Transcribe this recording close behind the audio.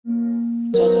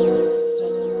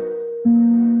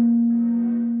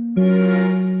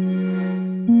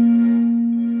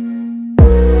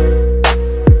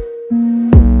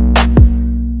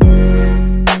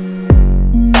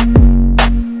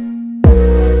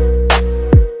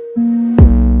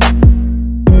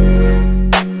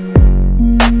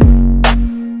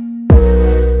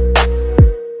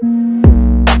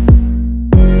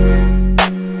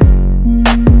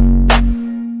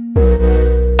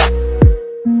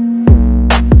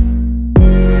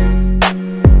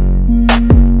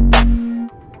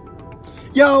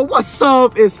Yo, what's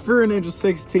up? It's Fear Ninja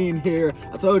 16 here.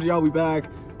 I told you I'll be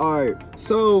back. Alright,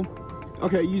 so,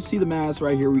 okay, you see the mask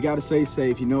right here. We gotta stay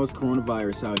safe. You know it's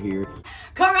coronavirus out here.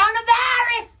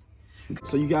 Coronavirus!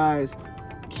 So you guys,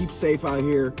 keep safe out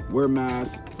here. Wear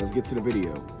masks. Let's get to the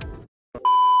video.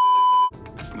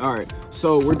 Alright,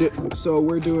 so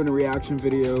we're doing a reaction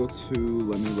video to,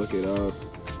 let me look it up.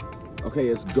 Okay,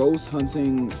 it's ghost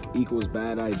hunting equals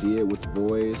bad idea with the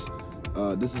boys.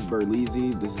 This is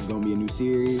Iberleezy. This is gonna be a new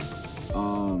series.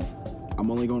 I'm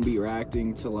only gonna be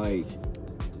reacting to like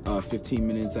 15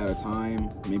 minutes at a time,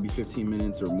 maybe 15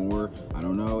 minutes or more. I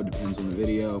don't know, it depends on the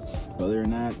video. But other than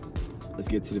that, let's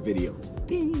get to the video.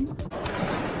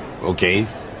 Okay.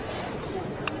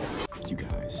 You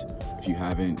guys, if you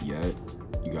haven't yet,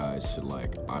 you guys should,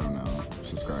 like, I don't know,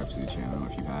 subscribe to the channel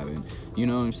if you haven't. You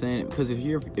know what I'm saying? Because if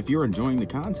you're enjoying the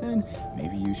content,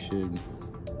 maybe you should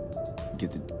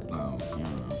get the you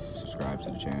know, subscribe to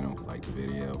the channel, like the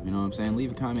video, you know what I'm saying?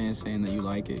 Leave a comment saying that you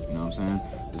like it, you know what I'm saying?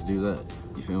 Just do that,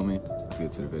 you feel me? Let's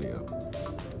get to the video.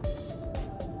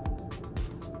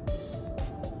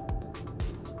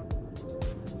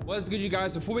 What's good, you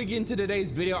guys? Before we get into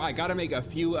today's video, I gotta make a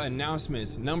few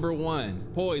announcements. Number one,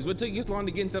 Boys, what took you so long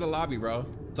to get into the lobby, bro?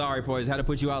 Sorry, Boys, had to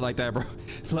put you out like that, bro.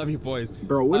 Love you, Boys.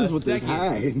 Bro, what is with this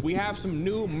hide? We have some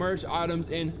new merch items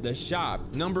in the shop.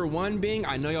 Number one being,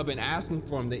 I know y'all been asking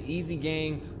for them, the Easy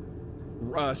Gang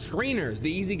screeners, the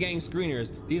Easy Gang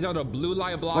screeners. These are the blue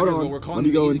light blockers, what we're calling the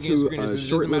Easy Gang screeners. It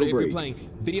doesn't matter if you're playing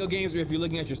video games or if you're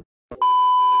looking at your...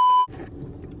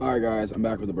 Alright guys, I'm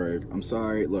back with a break. I'm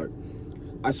sorry, look,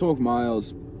 I smoke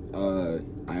milds. I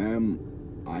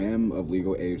am of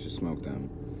legal age to smoke them.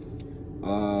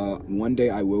 One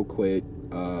day I will quit.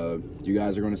 You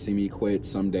guys are gonna see me quit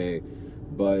someday,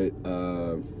 but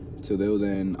till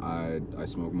then I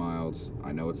smoke milds.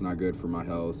 I know it's not good for my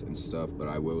health and stuff, but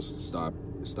I will stop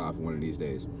one of these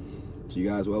days. So you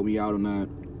guys will help me out on that.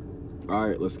 All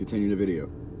right, let's continue the video.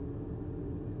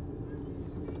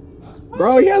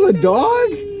 Bro, he has a dog?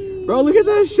 Bro, look at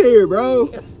that shit, bro.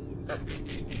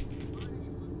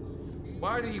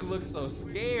 Why do you look so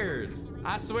scared?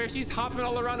 I swear she's hopping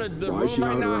all around the room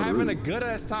right now, having a good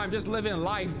ass time, just living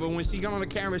life. But when she comes on the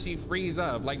camera, she frees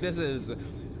up. Like, this is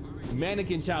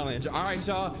mannequin challenge. All right,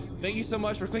 y'all. Thank you so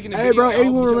much for clicking the video. Hey, bro,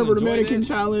 anyone remember the mannequin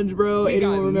challenge, bro?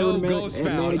 Anyone remember the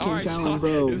mannequin challenge,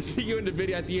 bro? See you in the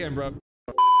video at the end, bro.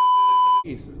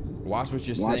 Watch what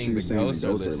you're saying. The ghosts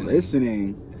are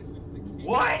listening.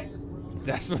 What?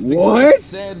 That's what?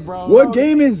 Said, bro. What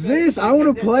game is this? I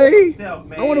want to play.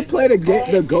 I want to play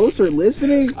the ghosts are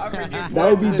listening. That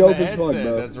would be dope as fuck,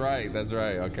 bro. That's right. That's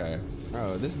right. Okay.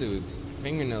 Bro, this dude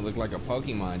fingernail look like a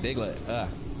Pokemon. Diglett.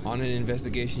 On an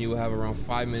investigation, you will have around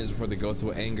 5 minutes before the ghost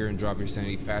will anger and drop your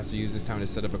sanity faster. Use this time to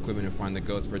set up equipment and find the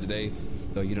ghost for today,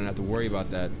 though you don't have to worry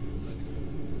about that.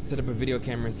 Set up a video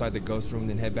camera inside the ghost room,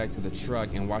 then head back to the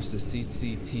truck and watch the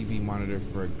CCTV monitor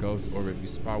for a ghost orb. If you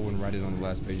spot one, write it on the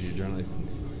last page of your journal.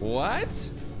 What?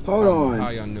 Hold on. How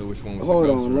y'all knew which one was Hold the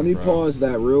ghost on. room, Let me bro. pause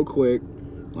that real quick.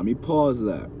 Let me pause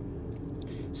that.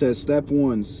 It says step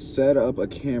 1, set up a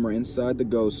camera inside the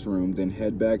ghost room, then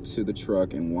head back to the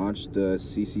truck and watch the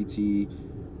CCTV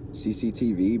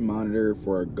monitor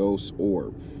for a ghost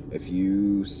orb. If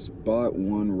you spot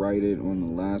one, write it on the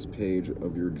last page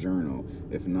of your journal.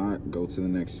 If not, go to the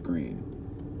next screen.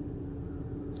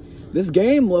 This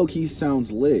game low-key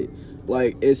sounds lit.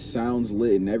 Like, it sounds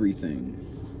lit and everything.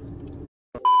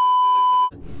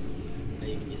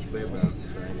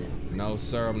 No,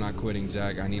 sir, I'm not quitting,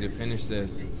 Jack. I need to finish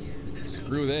this.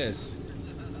 Screw this.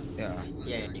 Yeah,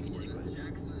 you can just quit.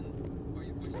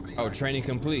 Oh, training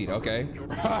complete. Okay.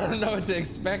 I don't know what to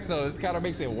expect, though. This kind of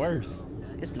makes it worse.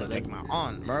 This look like my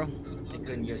aunt, bro. They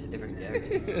couldn't give us a different Jack.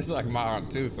 It's like my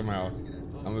aunt, too, somehow.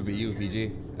 I'm gonna be you,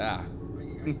 PG. Ah.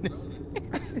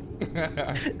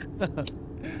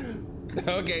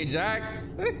 Okay, Jack.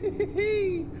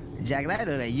 Jack, that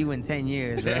look like you in 10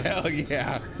 years, bro. Hell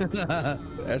yeah.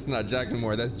 That's not Jack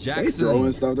anymore. That's Jackson. They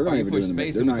throwing stuff. They're not even doing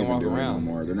space it. They're so not we can even walk doing it around.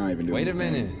 no more. They're not even doing it. Wait a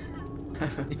minute.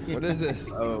 What is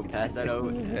this? Oh, pass that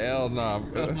over. Hell no.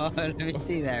 Let me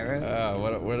see that, bro.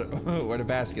 Where the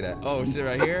basket at? Oh shit,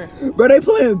 right here. Bro, they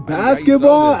playing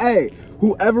basketball. How you Hey,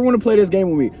 whoever want to play this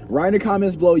game with me, write in the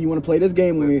comments below. You want to play this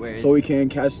game with Where me is so we it? can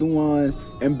catch the ones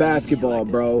and basketball,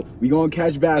 bro. We gonna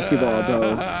catch basketball,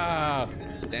 bro.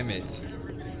 Damn it.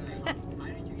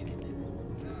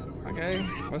 Okay,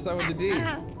 what's up with the D?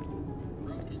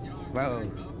 Bro.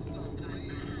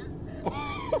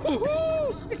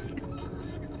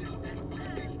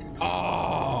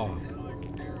 Oh.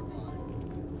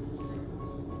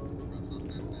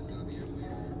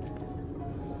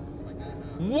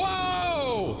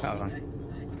 Whoa! Hold on.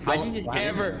 How did you just get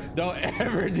in there? Don't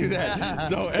ever do that.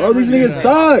 Don't Bro, ever these do niggas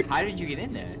that. suck. How did you get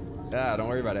in there? Ah, don't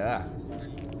worry about it. Ah.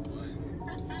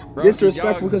 Bro,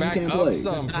 Disrespectful y'all 'cause you back can't up play.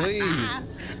 Some, please.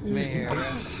 Man.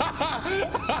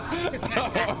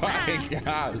 Oh my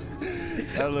gosh.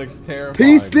 That looks terrifying.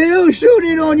 He's still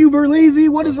shooting on you, Iberleezy.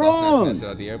 What is Snatch that wrong? shit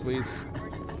out the air, please.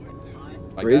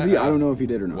 Like Crazy? that? I don't know if he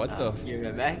did or not. What the? Give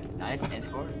it back. Nice and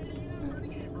score.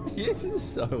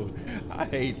 So, I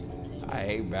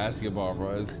hate basketball,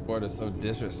 bro. This sport is so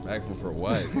disrespectful for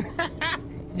what?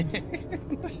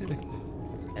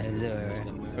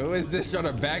 Who is this trying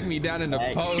to back me down in the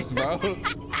Hey. post, bro? What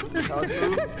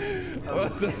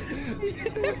the?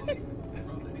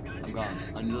 I'm gone.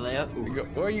 Under the layup. Ooh.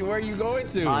 Where are you going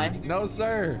to? Mine. No,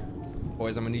 sir.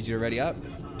 Boys, I'm gonna need you to ready up.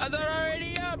 I thought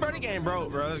already up, bro. The game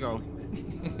broke, bro. Let's go.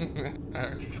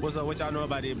 What's up? What y'all know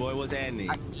about it, boy? What's happening?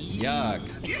 Yuck,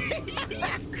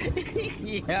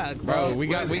 Yeah, bro. We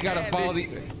gotta follow the.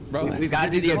 Bro, We gotta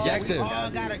do the We objectives. all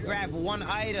gotta grab one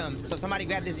item. So somebody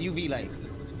grab this UV light.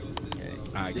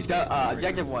 Alright,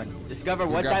 Objective 1. Discover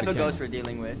what grab type the of ghost camera. we're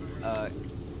dealing with.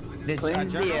 This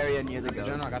Cleanse the journal? area near the The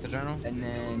journal. I ghost. got the journal. And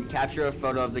then capture a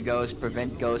photo of the ghost.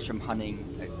 Prevent ghosts from hunting.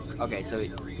 Okay, so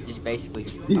just basically.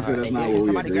 He said that's not what we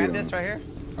Somebody grab agreed this on. right here.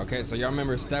 Okay, so y'all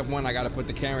remember step 1, I gotta put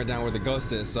the camera down where the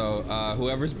ghost is. So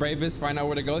whoever's bravest, find out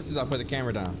where the ghost is, I'll put the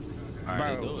camera down.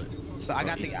 Alright, Bro. do it. So I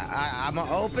got the. I'm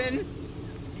gonna open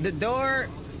the door.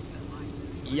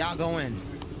 Y'all go in.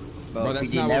 Bro, that's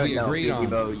PG, not what never we know, agreed PG, on.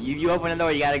 Bro. You open the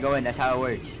door, you gotta go in. That's how it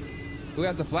works. Who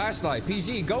has a flashlight?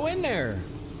 PG, go in there.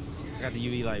 I got the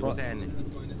UV light. What's happening?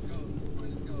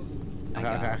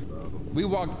 Okay. We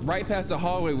walked right past the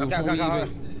hallway before we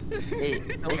even. Hey,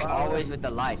 it's always with the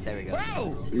lights. There we go.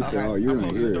 Bro! He said, "Oh, you're I'm in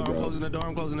closing the here, door. I'm bro." closing the door.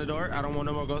 I'm closing the door. I don't want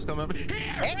no more ghosts coming up. No.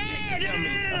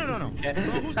 Bro,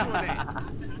 who's doing that?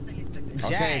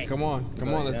 Okay, Jack. come on.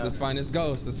 Let's find this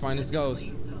ghost.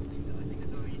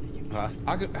 Huh?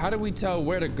 How do we tell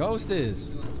where the ghost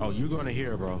is? Oh, you're gonna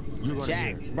hear, bro. You're gonna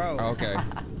Jack, hear. bro. Oh, okay.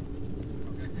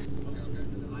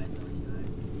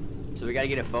 So we gotta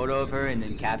get a photo of her and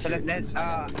then So capture it.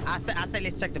 I say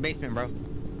let's check the basement, bro.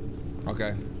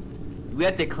 Okay. We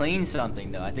have to clean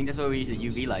something though. I think that's what we use a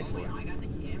UV light for.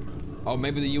 Oh,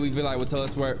 maybe the UV light will tell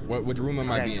us which room it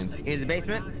might be in. Here's the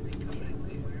basement.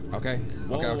 Okay.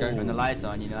 Whoa. Turn the lights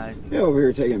on, you know. Yeah, over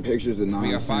here taking pictures of We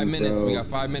nonsense, got 5 minutes. bro. We got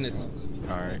 5 minutes.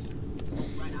 Alright.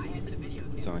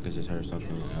 Sound like I just heard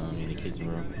something in the kitchen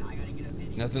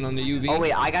room. Nothing on the UV. Oh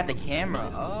wait, I got the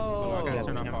camera. Oh, I gotta Oh.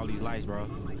 turn off all these lights, bro.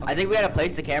 I think we gotta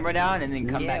place the camera down and then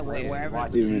come Yeah, back later. wherever.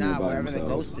 Watch. Leave him in there Nah, by wherever the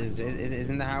himself. ghost is.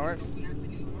 Isn't that how it works?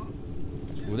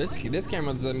 Well, this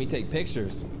camera doesn't let me take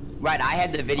pictures. Right, I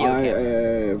had the video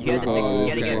camera. You gotta, Oh, you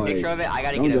gotta get a okay. picture of it. I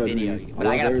gotta Don't get a judge video. me. But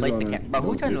I gotta place the Arizona. camera. Bro,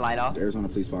 who turned the light off? Arizona,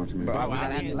 please sponsor me. Bro, Bro, we I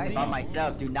gotta have the can't light see. By on.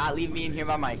 myself. Do not leave me in here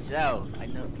by myself. I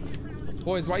know.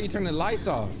 Boys, why you turning the lights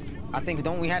off? I think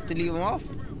don't we have to leave them off?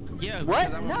 Yeah,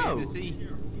 What? because I won't be able No. to see.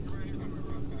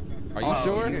 Are you Oh,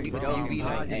 sure? You With don't UV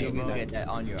light, you UV can light. get that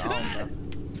on your own,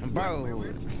 Bro,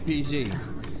 PG.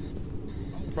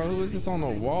 Bro, who is this on the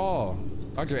wall?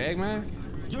 Dr. Eggman?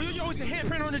 Yo, it's a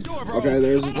handprint on the door, bro. Okay,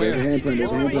 there's a handprint.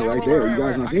 There's a handprint right there. You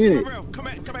guys not seeing it? Come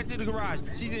back to the garage.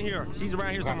 She's in here. She's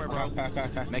around here somewhere, bro. bro.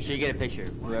 Make sure you get a picture.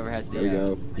 Whoever has to. There we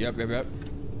go. Yep. That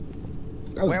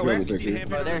was a Where? terrible You see the picture. handprint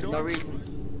Bro, on the there's door? no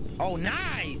reason. Oh,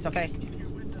 nice. Okay.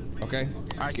 Okay.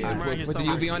 All right, she's Alright, around here put the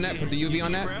somewhere. UV on that, She's put the in- UV you on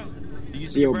see that. it, bro? You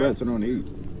see See your it, bro? butts, I don't eat.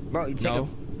 Bro, you take No.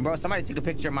 bro, somebody take a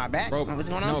picture of my back. Bro, What's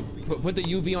going no, on? put the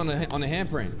UV on the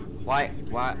handprint. Why?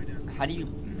 How do you?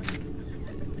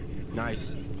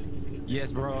 Nice.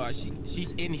 Yes, bro.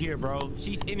 She's in here, bro.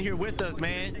 She's in here with us,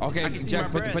 man. Okay, I can see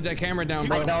Jack, my put breath. that camera down, I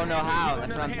bro. don't know how. That's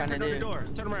Another what I'm trying to handprint on the do. door.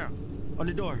 Turn around. On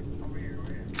the door.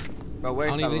 Bro, I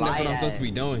where's don't the even think that's light what I'm supposed at? to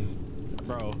be doing.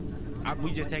 Bro,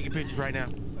 we just taking pictures right now.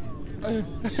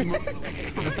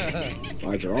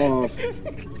 Lights are off.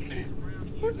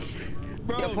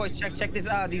 Bro. Yo, boys, check this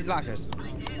these lockers.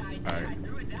 Alright.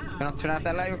 Turn off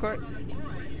that light real quick.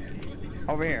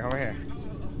 Over here.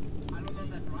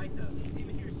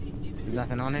 There's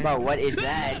nothing on it. Bro, what is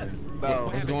that?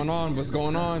 Bro. What's going on? What's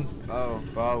going on?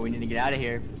 Bro, we need to get out of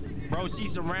here. Bro,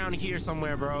 she's around here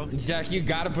somewhere, bro. Jack, you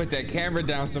gotta put that camera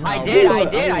down somehow. I did. I I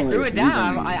don't threw wanna it see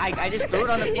down. them. I just threw it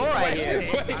on the floor right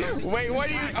here. Wait, what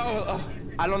are you? Oh.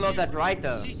 I don't know if that's right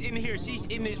though. She's in here. She's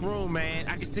in this room, man.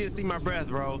 I can still see my breath,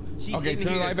 bro. She's Okay, in turn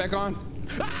here. the light back on.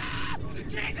 Ah!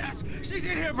 Jesus! She's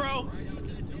in here, bro.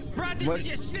 Bro, this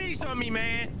just sneezed on me,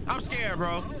 man. I'm scared,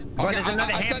 bro. Bro, there's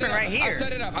another I set handprint it up. right here.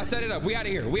 I set it up. We out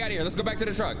of here. Let's go back to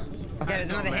the truck. Okay, there's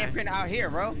another handprint out here,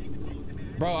 bro.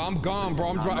 Bro, I'm gone, bro.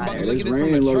 I'm about to It look is at this from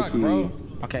raining the truck, low-key. bro.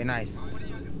 Okay, nice.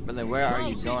 But then where are Bro,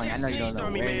 you she going? I just know you don't sneezed know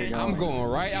on me, where man. you're I'm going.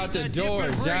 going right out the She's a door,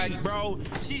 different Jack. breed, bro.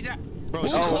 She's a bro. Who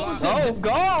closed it?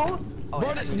 Go! Oh,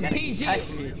 Bro, yeah, PG. touch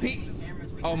me.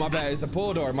 Oh, my bad. It's a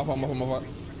pull door. My fault.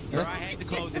 Bro, I had to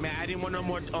close it, man. I didn't want no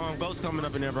more ghosts coming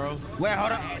up in there, bro. Wait,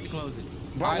 hold I up. had to close it.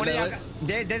 Bro, Alright, what do y'all let-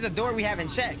 got? There's a door we haven't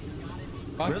checked.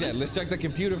 Fuck that. Let's check the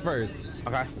computer first.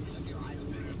 Okay.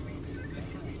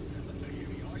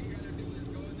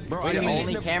 Bro, We're the I didn't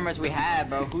only even- cameras we have,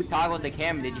 bro. Who toggled the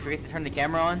camera? Did you forget to turn the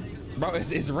camera on? Bro,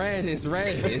 it's red. It's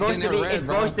red. It's supposed in to there be. red, It's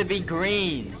bro. supposed to be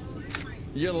green.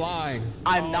 You're lying.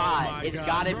 I'm Oh not. my It's God,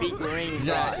 gotta bro. be green, bro.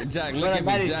 Jack, Bro, look at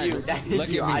that me, is Jack. you. That is Look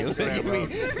you. at I me. Look swear, at bro. me.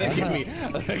 Look at me.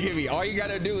 Look at me. All you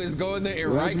gotta do is go in there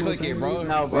and Well, right that's click what it, I'm bro. saying.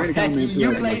 No, bro. Write a That's comment you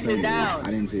too, I placed didn't it see down.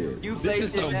 I didn't see it. You This placed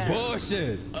is it some down.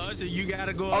 bullshit. Usher, you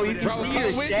gotta go Oh, over you there. can Bro, see come your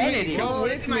with me. sanity. Come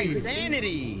with My me.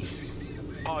 sanity.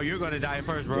 Oh, you're gonna die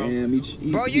first, bro. Damn,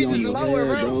 Bro, you you on just your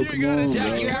lower, head, bro. bro. You Come gotta on, Jack,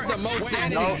 bro. you have the most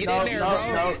sanity. No, Get no, in there,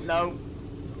 no, bro. no.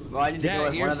 Well, I need to Jack, go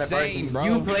with you're one other sane,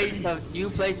 person. bro. You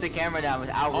placed the camera down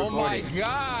without Oh my recording.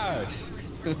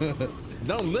 gosh.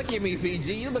 Don't look at me,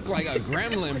 PG. You look like a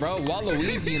gremlin, bro.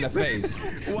 Waluigi in the face.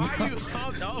 Why are you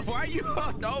humped over? Why are you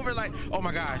humped over like? Oh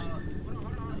my gosh.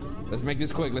 Let's make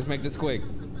this quick. Let's make this quick.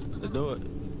 Let's do it.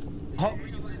 Ho-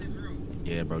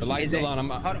 Yeah, bro. The she's- light's Is still it- on.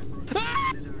 Hold on.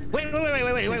 Wait. Bro,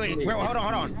 hold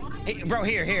on. Hey, bro,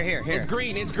 here. It's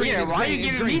green. It's green. Here, It's why are green. you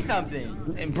It's giving me green.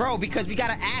 something? And bro, because we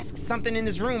gotta ask something in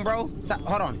this room, bro. Stop,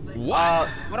 hold on. What?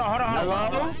 Hold on.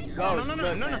 Hello?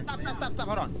 No. Stop.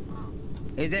 Hold on.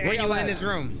 Is there Where y'all anyone in at? this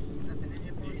room?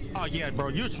 Oh yeah, bro.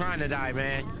 You're trying to die,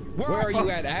 man. Where are you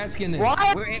at asking this?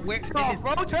 What? We're in Oh, this,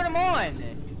 bro, turn them on.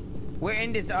 we're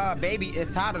in this baby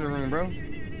toddler room, bro.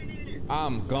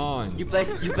 I'm gone. You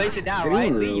placed it down, They right?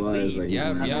 don't Leave, realize leave. like he's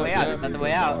Yep, not yep, gonna yep. be That's not the a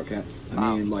way out. dog.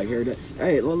 I mean, like here.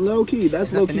 Hey, low key.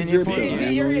 That's low nothing key in here drip for though. you. I PG,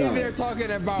 ain't you're gonna in there lie.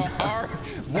 talking about our.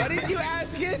 What did you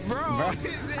ask it, bro?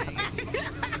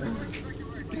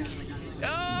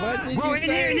 What did Bro, you in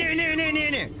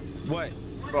say? here. What?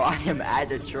 Bro, I am at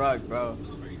the truck, bro.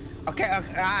 Okay, all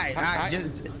right.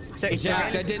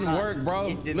 Jack, that didn't work, bro.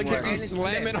 It didn't Look at work. you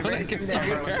slamming on the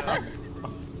computer.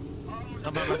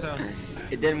 I'm by myself.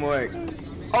 It didn't work.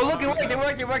 Oh, look, it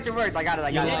worked. I got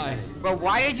it. You're lying. Bro,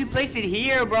 why did you place it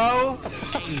here, bro?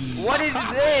 What is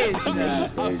this? What I'm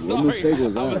mistake? sorry. What mistake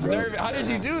was I that, was bro? nervous. How did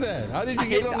you do that? How did I you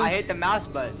get on this? hit the mouse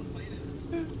button.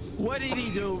 What did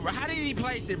he do? How did he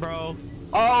place it, bro?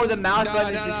 Oh, the mouse No,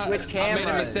 button no, is to no. switch cameras.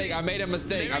 I made a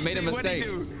mistake. I made a mistake.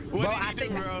 What Bro, did I he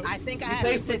think do, bro? I think I You have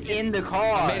placed it in the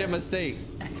car. I made a mistake.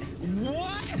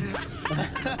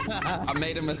 What? I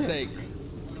made a mistake.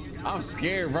 I'm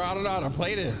scared, bro. I don't know how to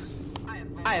play this.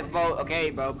 Alright, bro. Okay,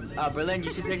 bro. Berlin,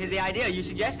 you suggested the idea. You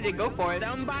suggested it. Go for it.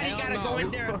 Somebody Hell gotta no. go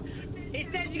in there.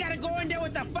 It says you gotta go in there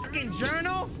with the fucking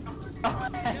journal.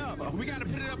 Yeah, we gotta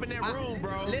put it up in that room,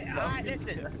 bro. Alright,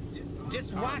 listen.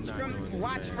 Just watch not doing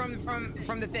this,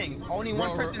 from the thing. Only Bro,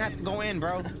 one person has to go in,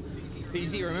 bro.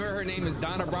 PG, remember her name is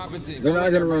Donna Robinson. They're Go not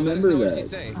in there, gonna bro. Let us remember know what that. she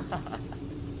say.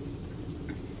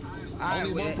 Alright,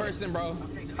 Only one person, bro.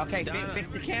 Okay, fix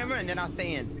the camera and then I'll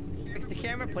stay in. Fix the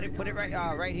camera. Put it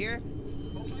right here.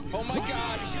 Oh my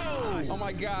gosh. Oh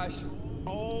my gosh.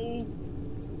 Oh.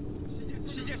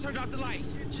 She just turned off the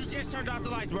lights. Bro. She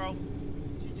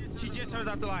just turned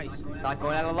off the lights. Not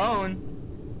going out alone.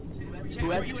 Jack, Who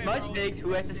where has the you at, smudge bro? sticks? Who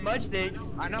has the smudge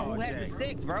sticks? I know Oh, who has the Jack.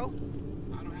 sticks, bro.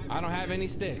 I don't have any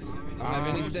sticks. I don't have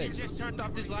any She sticks. just turned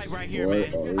off this light right here, Boy,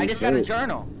 man. oh, I just got a shit.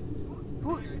 journal.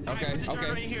 Okay, Put the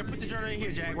journal okay. in here. Put the journal in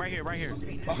here, Jack. Right here.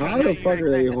 How the fuck are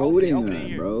they holding open it that,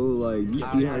 here. bro? Like, you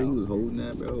see how he was holding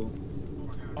that, bro?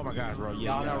 Oh my gosh, bro.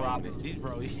 Y'all know Robin. He's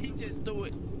bro. He just threw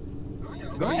it.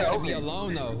 Bro, you gotta be open.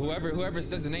 alone though. Whoever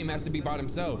says the name has to be by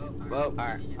himself. Well,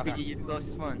 Alright, okay. PG, you're the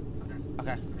closest one.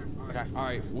 Okay. All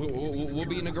right, we'll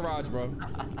be in the garage, bro.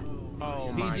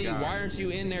 Oh my PG, god. why aren't you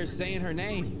in there saying her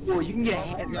name? Oh, you can get a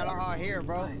head. Y'all are all here,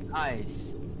 bro.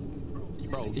 Nice.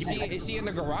 Bro, Is she in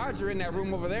the garage or in that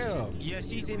room over there though? yeah,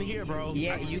 she's in here, bro.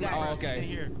 Yeah, I can you see got- my Oh, breath. She's okay. in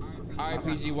here. All right,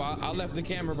 PG. Well, I left the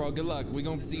camera, bro. Good luck. We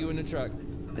gonna see you in the truck.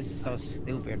 This is so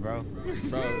stupid, bro.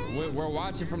 Bro, we're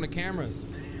watching from the cameras.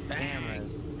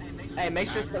 Cameras. Hey, make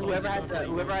sure whoever has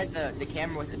the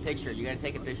camera with the picture, you gotta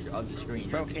take a picture of the screen.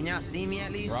 Bro, can y'all see me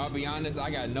at least? Bro, I'll be honest,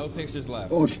 I got no pictures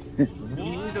left. Oh, You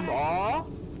used them all?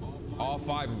 All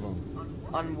 5 of them.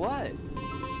 On what?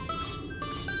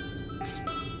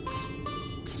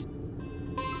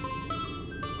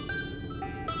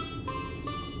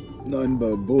 nothing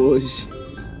but bullshit.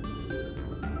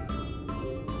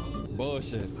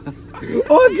 Bullshit.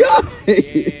 Oh God!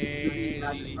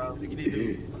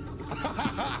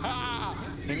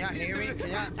 Can y'all hear me?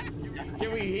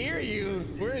 Can we hear you?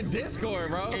 We're in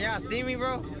Discord, bro. Can y'all see me,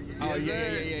 bro? Oh,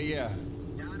 yeah.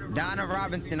 Donna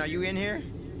Robinson, are you in here?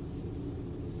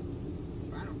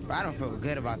 Bro, I don't feel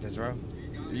good about this, bro.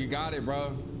 You got it,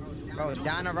 bro. Bro,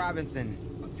 Donna Robinson.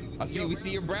 We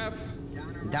see your breath.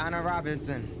 Donna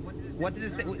Robinson. What does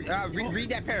it say? Read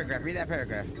that paragraph. Read that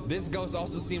paragraph. This ghost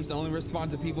also seems to only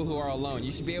respond to people who are alone.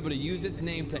 You should be able to use its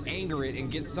name to anger it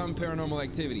and get some paranormal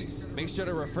activity. Make sure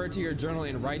to refer to your journal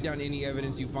and write down any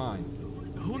evidence you find.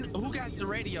 Who got the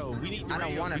radio? We need the I don't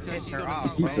radio wanna because piss she's her gonna off,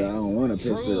 talk He bro. said, I don't want to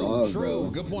piss her off, True. bro.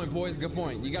 Good point, boys. Good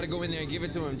point. You got to go in there and give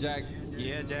it to him, Jack.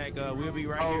 Yeah, Jack, we'll be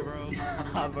right here,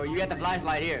 bro. Bro, you got the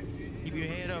flashlight here. Keep your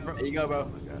head up, bro. There you go,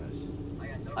 bro. Oh my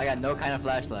gosh. I got no kind of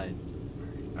flashlight.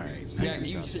 All right. Jack,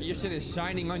 your shit is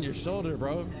shining on your shoulder,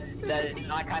 bro. That is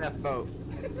not kind of boat.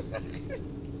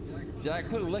 Jack,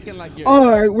 quit looking like you're...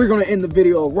 Alright, we're gonna end the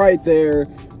video right there.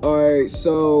 Alright,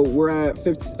 so we're at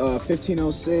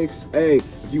 1506. Hey,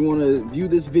 if you want to view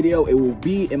this video, it will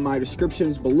be in my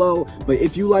descriptions below. But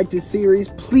if you like this series,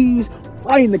 please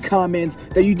write in the comments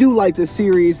that you do like this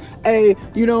series. Hey,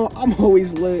 you know, I'm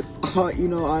always lit. You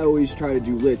know, I always try to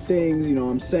do lit things, you know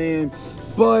what I'm saying?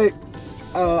 But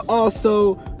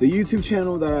also the YouTube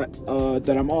channel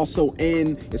that I'm also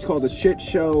in, it's called The Shit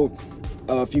Show.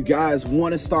 If you guys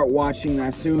want to start watching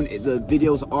that soon, the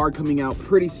videos are coming out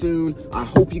pretty soon. I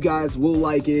hope you guys will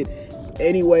like it.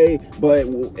 Anyway, but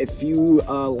if you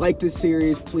like this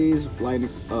series, please write in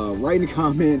the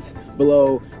comments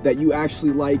below that you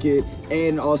actually like it,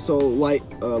 and also like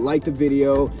the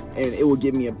video, and it will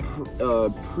give me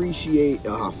appreciate.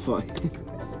 Fuck.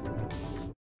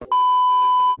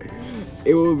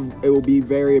 It will be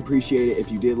very appreciated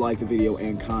if you did like the video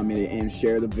and comment it and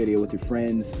share the video with your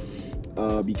friends.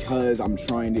 Because I'm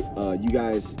trying to, you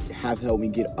guys have helped me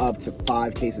get up to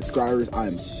 5K subscribers. I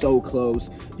am so close.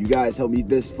 You guys helped me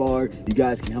this far. You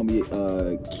guys can help me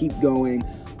keep going.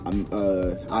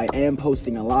 I am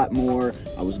posting a lot more.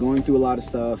 I was going through a lot of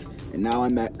stuff, and now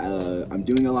I'm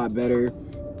doing a lot better.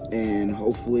 And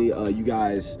hopefully, you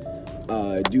guys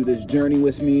do this journey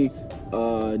with me.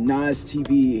 Nas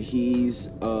TV, he's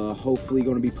hopefully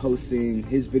going to be posting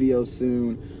his videos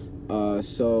soon.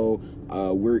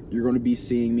 You're going to be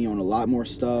seeing me on a lot more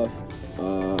stuff.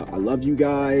 I love you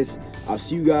guys. I'll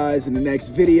see you guys in the next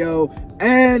video.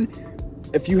 And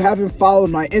if you haven't followed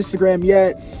my Instagram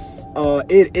yet,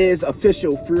 it is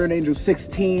official, Fear and Angel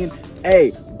 16.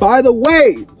 Hey, by the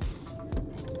way,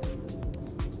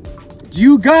 do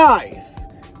you guys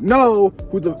know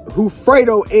who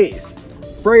Fredo is?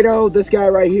 Fredo, this guy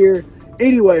right here.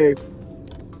 Anyway,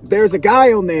 there's a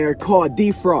guy on there called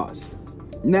Defrost.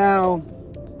 Now,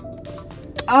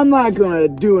 I'm not gonna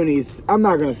do anything. I'm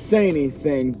not gonna say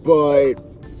anything, but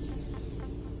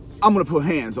I'm gonna put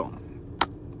hands on him.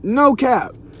 No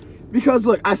cap. Because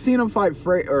look, I seen him fight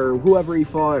or whoever he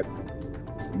fought.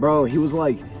 Bro, he was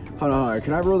like, hold on,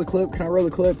 can I roll the clip? Can I roll the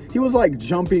clip? He was like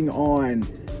jumping on,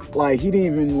 like he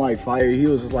didn't even like fight. He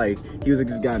was just like, he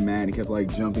just got mad. He kept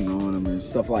like jumping on him and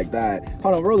stuff like that.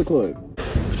 Hold on, roll the clip.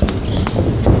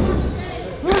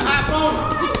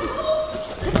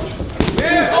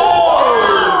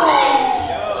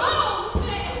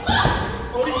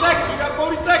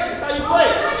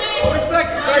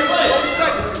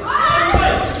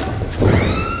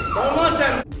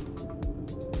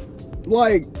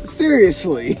 Like,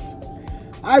 seriously,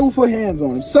 I will put hands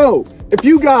on him. So, if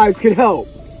you guys could help,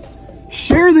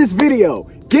 share this video,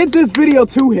 get this video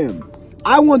to him.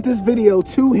 I want this video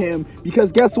to him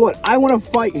because guess what? I want to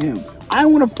fight him. I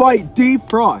want to fight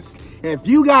Defrost. And if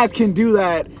you guys can do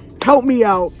that, help me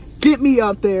out, get me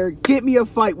up there, get me a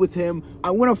fight with him.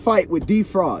 I want to fight with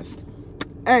Defrost.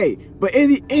 Hey, but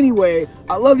anyway,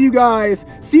 I love you guys.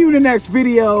 See you in the next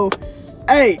video.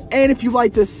 Hey, and if you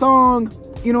like this song,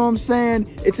 you know what I'm saying?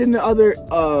 It's in the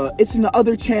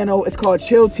other channel. It's called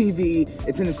Chill TV.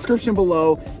 It's in the description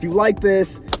below. If you like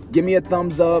this, give me a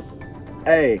thumbs up.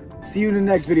 Hey, see you in the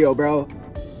next video, bro.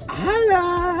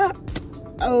 Holla.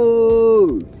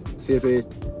 Oh, see your face.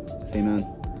 See, man.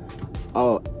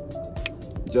 Oh,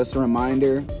 just a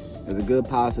reminder, there's a good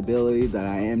possibility that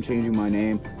I am changing my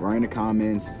name. Write in the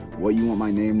comments what you want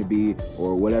my name to be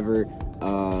or whatever.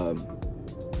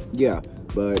 Yeah,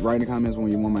 but write in the comments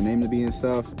what you want my name to be and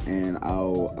stuff, and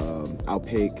I'll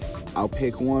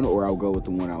pick one, or I'll go with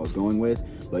the one I was going with.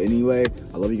 But anyway,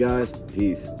 I love you guys.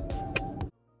 Peace.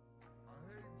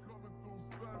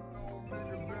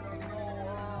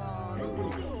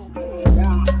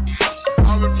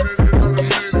 I've been